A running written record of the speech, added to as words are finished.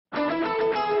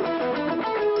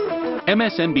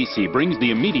MSNBC brings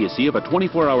the immediacy of a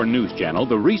 24-hour news channel,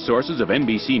 the resources of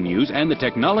NBC News, and the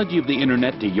technology of the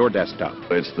Internet to your desktop.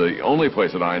 It's the only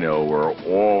place that I know where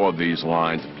all of these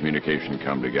lines of communication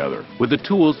come together. With the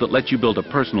tools that let you build a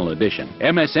personal edition,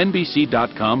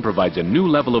 MSNBC.com provides a new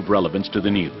level of relevance to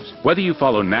the news. Whether you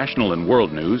follow national and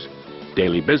world news,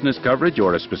 daily business coverage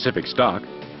or a specific stock,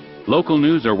 local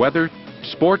news or weather,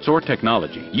 sports or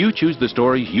technology, you choose the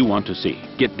stories you want to see.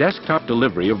 Get desktop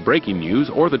delivery of breaking news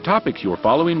or the topics you're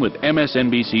following with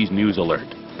MSNBC's News Alert.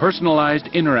 Personalized,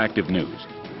 interactive news.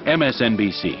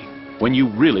 MSNBC, when you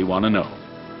really want to know.